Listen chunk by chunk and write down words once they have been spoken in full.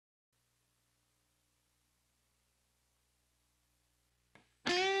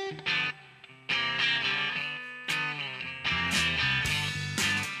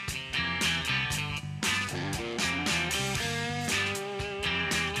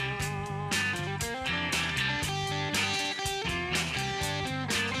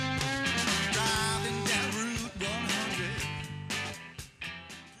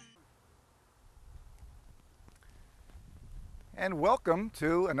And welcome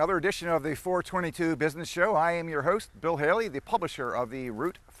to another edition of the 422 Business Show. I am your host, Bill Haley, the publisher of the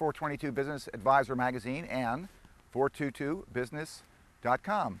Route 422 Business Advisor magazine and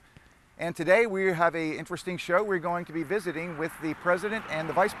 422business.com. And today we have an interesting show. We're going to be visiting with the president and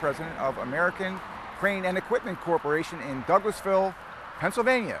the vice president of American Crane and Equipment Corporation in Douglasville,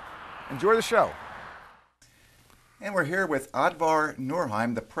 Pennsylvania. Enjoy the show. And we're here with Advar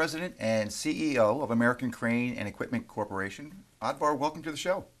Nurheim, the president and CEO of American Crane and Equipment Corporation. Advar, welcome to the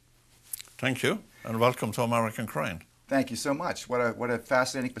show. Thank you, and welcome to American Crane. Thank you so much. What a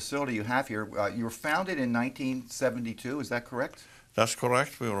fascinating facility you have here. You were founded in 1972, is that correct? That's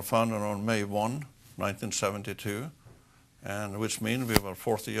correct. We were founded on May 1, 1972, and which means we were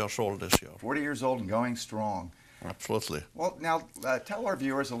 40 years old this year. 40 years old and going strong. Absolutely. Well, now tell our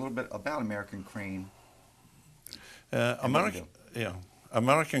viewers a little bit about American Crane. American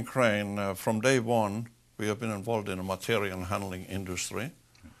Crane, from day one, we have been involved in the material handling industry.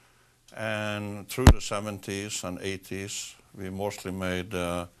 And through the 70s and 80s, we mostly made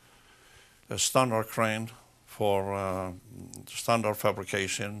a standard crane for standard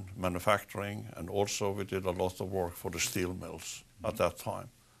fabrication, manufacturing, and also we did a lot of work for the steel mills at that time.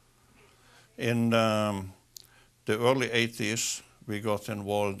 In the early 80s, we got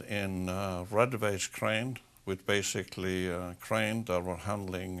involved in red-waste crane, with basically a crane that were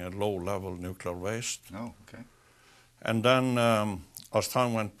handling low-level nuclear waste. Oh, okay. And then as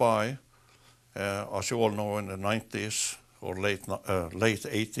time went by, as you all know, in the 90s or late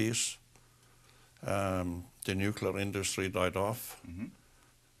 80s, the nuclear industry died off. Mm-hmm.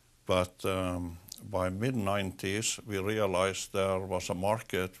 But by mid-90s, we realized there was a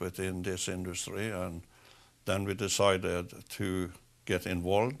market within this industry, and then we decided to get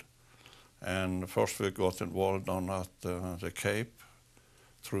involved. And first we got involved on at the Cape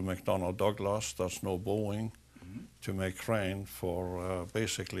through McDonnell Douglas, that's now Boeing, mm-hmm. to make crane for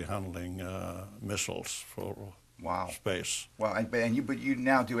basically handling missiles for space. Wow, but you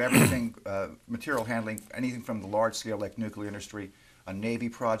now do everything, material handling, anything from the large scale like nuclear industry, a Navy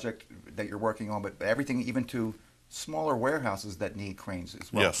project that you're working on, but everything even to smaller warehouses that need cranes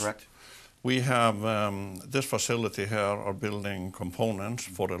as well, yes. Correct? We have this facility here are building components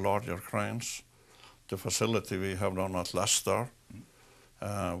for the larger cranes. The facility we have down at Leicester,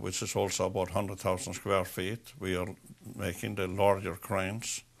 which is also about 100,000 square feet. We are making the larger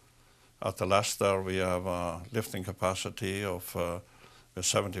cranes. At the Leicester, we have a lifting capacity of a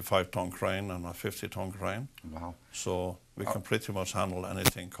 75-ton crane and a 50-ton crane. Wow. So we can pretty much handle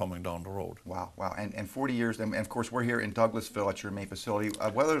anything coming down the road. Wow, wow. And 40 years, and of course we're here in Douglasville at your main facility.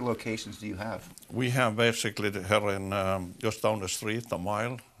 What other locations do you have? We have basically here in just down the street, a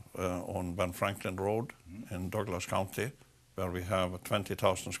mile on Ben Franklin Road mm-hmm. in Douglas County, where we have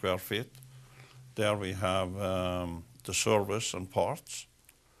 20,000 square feet. There we have the service and parts.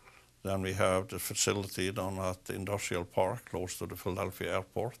 Then we have the facility down at the Industrial Park, close to the Philadelphia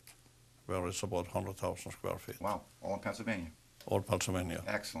Airport, where it's about 100,000 square feet. Wow, all in Pennsylvania? All Pennsylvania.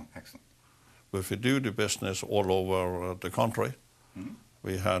 Excellent, excellent. But if we do the business all over the country, mm-hmm.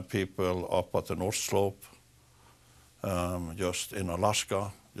 we had people up at the North Slope, just in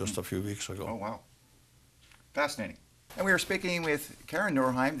Alaska, just a few weeks ago. Oh, wow. Fascinating. And we are speaking with Karen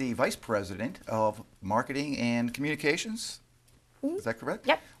Nurheim, the Vice President of Marketing and Communications. Mm-hmm. Is that correct?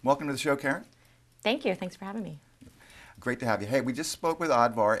 Yep. Welcome to the show, Karen. Thank you. Thanks for having me. Great to have you. Hey, we just spoke with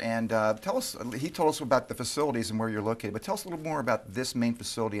Advar, and he told us about the facilities and where you're located, but tell us a little more about this main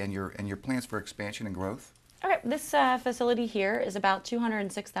facility and your plans for expansion and growth. Okay, this facility here is about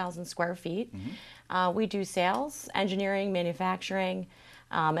 206,000 square feet. Mm-hmm. We do sales, engineering, manufacturing,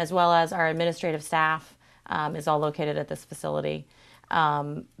 as well as our administrative staff is all located at this facility.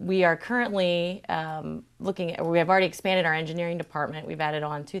 We are currently we have already expanded our engineering department. We've added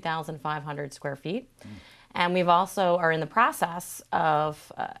on 2,500 square feet. Mm. And we've also are in the process of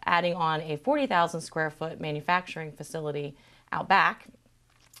adding on a 40,000 square foot manufacturing facility out back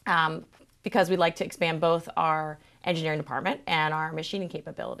because we'd like to expand both our engineering department and our machining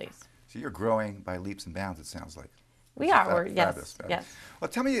capabilities. So you're growing by leaps and bounds, it sounds like. We are, fabulous. Yes. Well,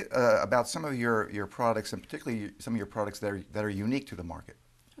 tell me about some of your products, and particularly some of your products that are unique to the market.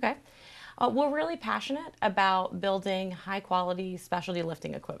 Okay. We're really passionate about building high-quality specialty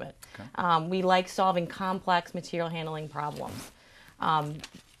lifting equipment. Okay. We like solving complex material handling problems.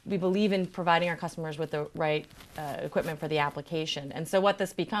 We believe in providing our customers with the right equipment for the application. And so what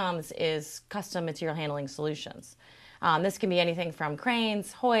this becomes is custom material handling solutions. This can be anything from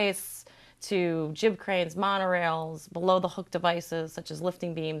cranes, hoists, to jib cranes, monorails, below-the-hook devices such as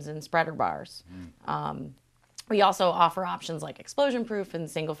lifting beams and spreader bars. We also offer options like explosion-proof and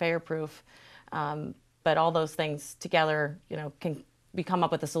single-failure-proof but all those things together, can we come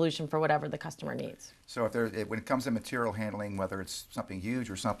up with a solution for whatever the customer needs. So when it comes to material handling, whether it's something huge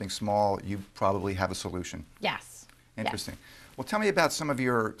or something small, you probably have a solution. Yes. Interesting. Yes. Well, tell me about some of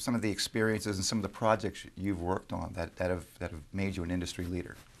the experiences and some of the projects you've worked on that have made you an industry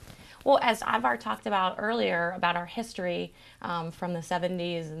leader. Well, as I've already talked about earlier about our history from the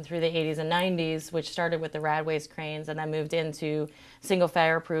 70s and through the 80s and 90s, which started with the radways cranes and then moved into single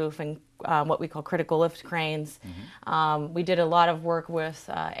fireproof and what we call critical lift cranes. Mm-hmm. We did a lot of work with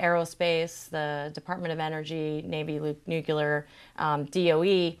aerospace, the Department of Energy, Navy Nuclear,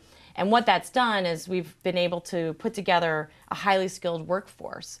 DOE. And what that's done is we've been able to put together a highly skilled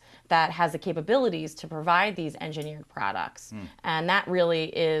workforce that has the capabilities to provide these engineered products. And that really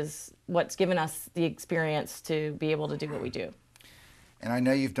is what's given us the experience to be able to do what we do. And I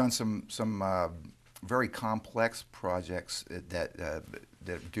know you've done some very complex projects that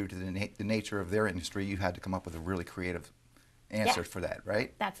due to the nature of their industry, you had to come up with a really creative answer for that,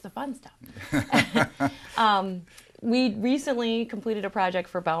 right? That's the fun stuff. We recently completed a project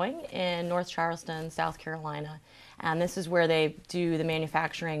for Boeing in North Charleston, South Carolina, and this is where they do the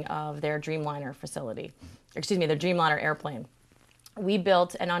manufacturing of their Dreamliner facility, excuse me, their Dreamliner airplane. We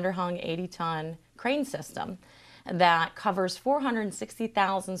built an underhung 80-ton crane system that covers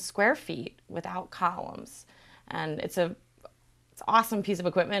 460,000 square feet without columns, and it's an awesome piece of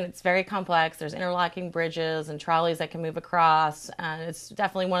equipment. It's very complex. There's interlocking bridges and trolleys that can move across, and it's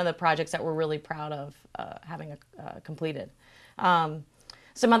definitely one of the projects that we're really proud of having completed.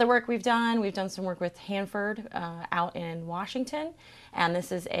 Some other work we've done some work with Hanford out in Washington, and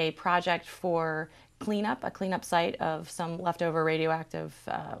this is a project for a cleanup site of some leftover radioactive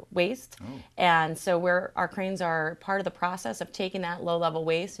waste. Oh. And so our cranes are part of the process of taking that low-level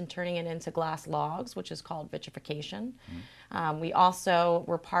waste and turning it into glass logs, which is called vitrification. We also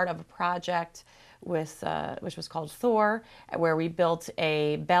were part of a project with which was called Thor, where we built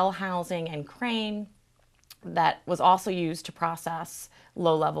a bell housing and crane that was also used to process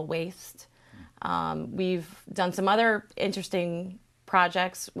low-level waste. We've done some other interesting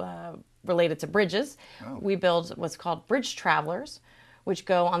projects related to bridges. Oh. We build what's called bridge travelers, which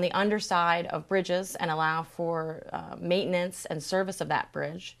go on the underside of bridges and allow for maintenance and service of that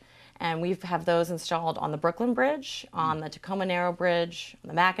bridge. And we have those installed on the Brooklyn Bridge, on the Tacoma Narrow Bridge,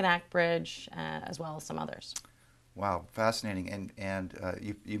 the Mackinac Bridge, as well as some others. Wow, fascinating. And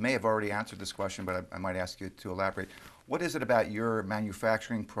you may have already answered this question, but I might ask you to elaborate. What is it about your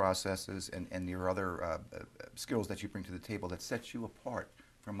manufacturing processes and your other skills that you bring to the table that sets you apart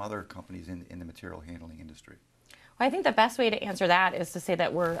from other companies in the material handling industry? Well, I think the best way to answer that is to say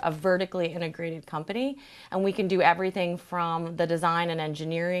that we're a vertically integrated company, and we can do everything from the design and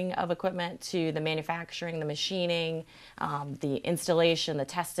engineering of equipment to the manufacturing, the machining, the installation, the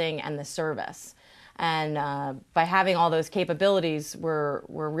testing, and the service. And by having all those capabilities, we're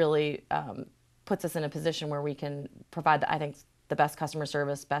really puts us in a position where we can provide, I think, the best customer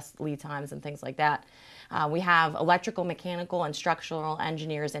service, best lead times, and things like that. We have electrical, mechanical, and structural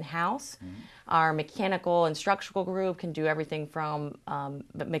engineers in-house. Mm-hmm. Our mechanical and structural group can do everything from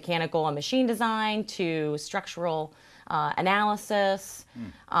mechanical and machine design to structural analysis.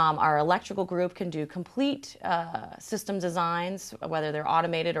 Our electrical group can do complete system designs, whether they're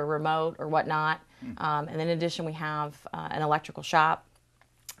automated or remote or whatnot. And in addition, we have an electrical shop.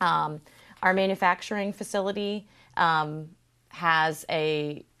 Our manufacturing facility has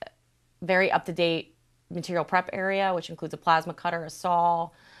a very up-to-date material prep area, which includes a plasma cutter, a saw,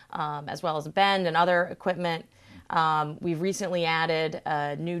 as well as a bend and other equipment. We've recently added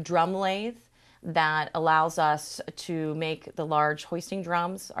a new drum lathe that allows us to make the large hoisting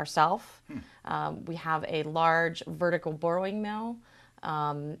drums ourselves. We have a large vertical borrowing mill,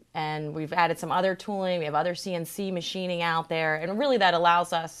 and we've added some other tooling. We have other CNC machining out there, and really that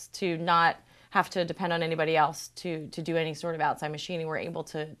allows us to not have to depend on anybody else to do any sort of outside machining. We're able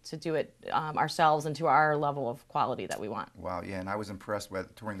to do it ourselves and to our level of quality that we want. Wow, yeah, and I was impressed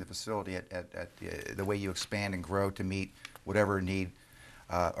with touring the facility at the way you expand and grow to meet whatever need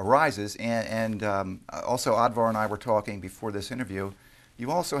arises. And also, Advar and I were talking before this interview. You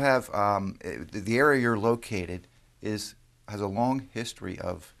also have the area you're located has a long history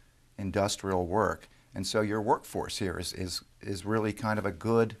of industrial work, and so your workforce here is really kind of a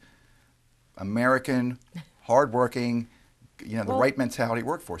good American, hardworking, the right mentality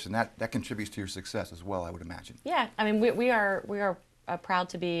workforce, and that contributes to your success as well, I would imagine. Yeah, I mean, we are proud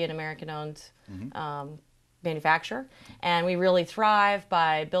to be an American-owned manufacturer, and we really thrive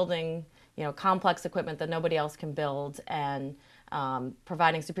by building complex equipment that nobody else can build and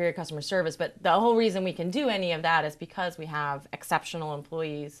providing superior customer service. But the whole reason we can do any of that is because we have exceptional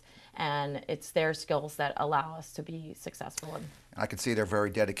employees and it's their skills that allow us to be successful. I can see they're very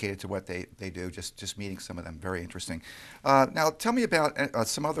dedicated to what they do, just meeting some of them. Very interesting. Now, tell me about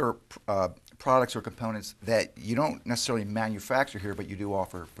some other products or components that you don't necessarily manufacture here, but you do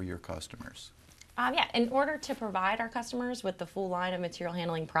offer for your customers. Yeah, in order to provide our customers with the full line of material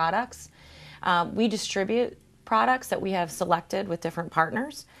handling products, we distribute products that we have selected with different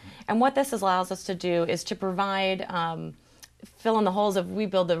partners. And what this allows us to do is to provide, fill in the holes. If we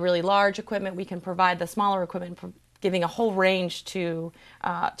build the really large equipment, we can provide the smaller equipment, giving a whole range to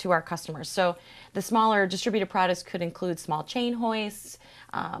our customers. So the smaller distributed products could include small chain hoists,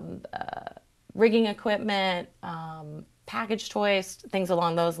 rigging equipment, package hoists, things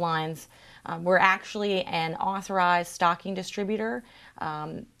along those lines. We're actually an authorized stocking distributor,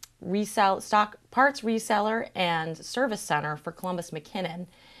 stock parts reseller, and service center for Columbus McKinnon.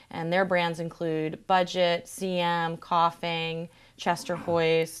 And their brands include Budget, CM, Coughing, Chester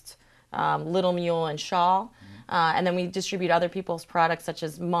Hoist, Little Mule, and Shaw. And then we distribute other people's products such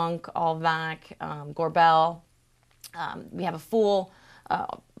as Monk, Allvac, Gorbel. We have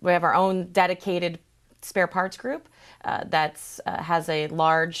we have our own dedicated spare parts group that has a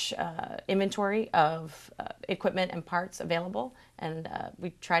large inventory of equipment and parts available, and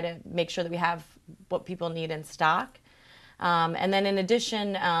we try to make sure that we have what people need in stock. And then in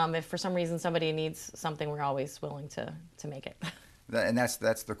addition, if for some reason somebody needs something, we're always willing to make it. And that's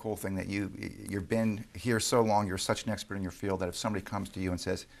the cool thing, that you've been here so long, you're such an expert in your field, that if somebody comes to you and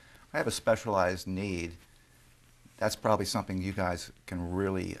says, I have a specialized need, that's probably something you guys can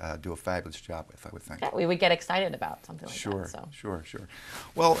really do a fabulous job with, I would think. Yeah, we would get excited about something like that. So. Sure.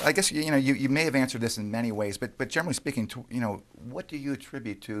 Well, I guess you may have answered this in many ways, but generally speaking, what do you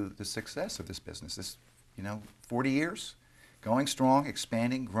attribute to the success of this business? This, 40 years, going strong,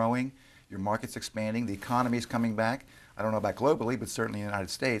 expanding, growing, your market's expanding, the economy's coming back. I don't know about globally, but certainly in the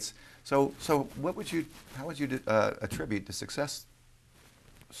United States. So how would you attribute the success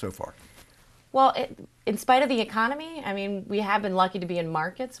so far? Well, in spite of the economy, I mean, we have been lucky to be in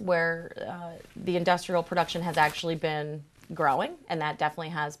markets where the industrial production has actually been growing, and that definitely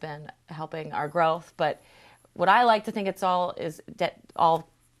has been helping our growth. But what I like to think all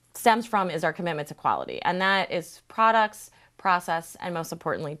stems from is our commitment to quality, and that is products, process, and most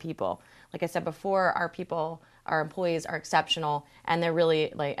importantly, people. Like I said before, our employees are exceptional, and they're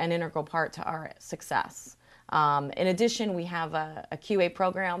really like an integral part to our success. In addition, we have a QA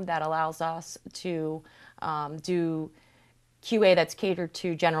program that allows us to do QA that's catered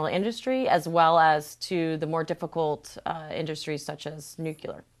to general industry as well as to the more difficult industries such as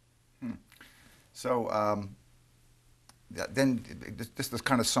nuclear. So then, just to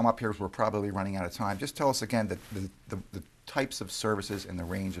kind of sum up here, as we're probably running out of time, just tell us again the types of services and the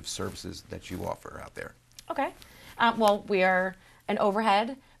range of services that you offer out there. Okay. Well, we are an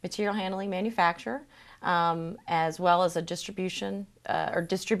overhead material handling manufacturer, as well as a distributor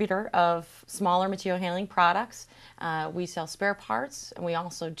of smaller material handling products. We sell spare parts, and we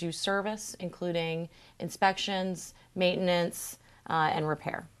also do service, including inspections, maintenance, and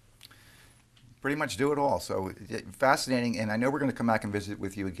repair. Pretty much do it all. So fascinating, and I know we're going to come back and visit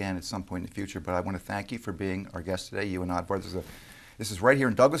with you again at some point in the future, but I want to thank you for being our guest today, you and Odvar. This is right here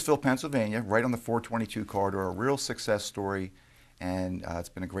in Douglasville, Pennsylvania, right on the 422 corridor, a real success story, and it's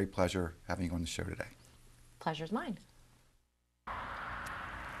been a great pleasure having you on the show today. Pleasure's mine.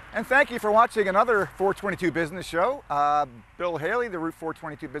 And thank you for watching another 422 Business Show. Bill Haley, the Route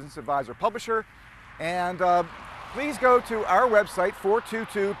 422 Business Advisor Publisher, and please go to our website,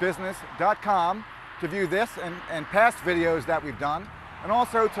 422business.com, to view this and past videos that we've done, and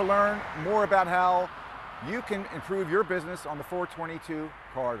also to learn more about how you can improve your business on the 422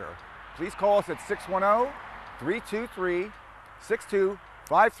 corridor. Please call us at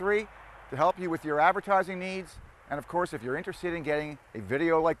 610-323-6253 to help you with your advertising needs. And of course, if you're interested in getting a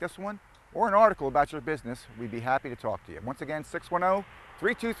video like this one or an article about your business, we'd be happy to talk to you. Once again,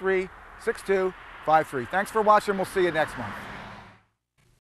 610-323-6253. Thanks for watching. We'll see you next month.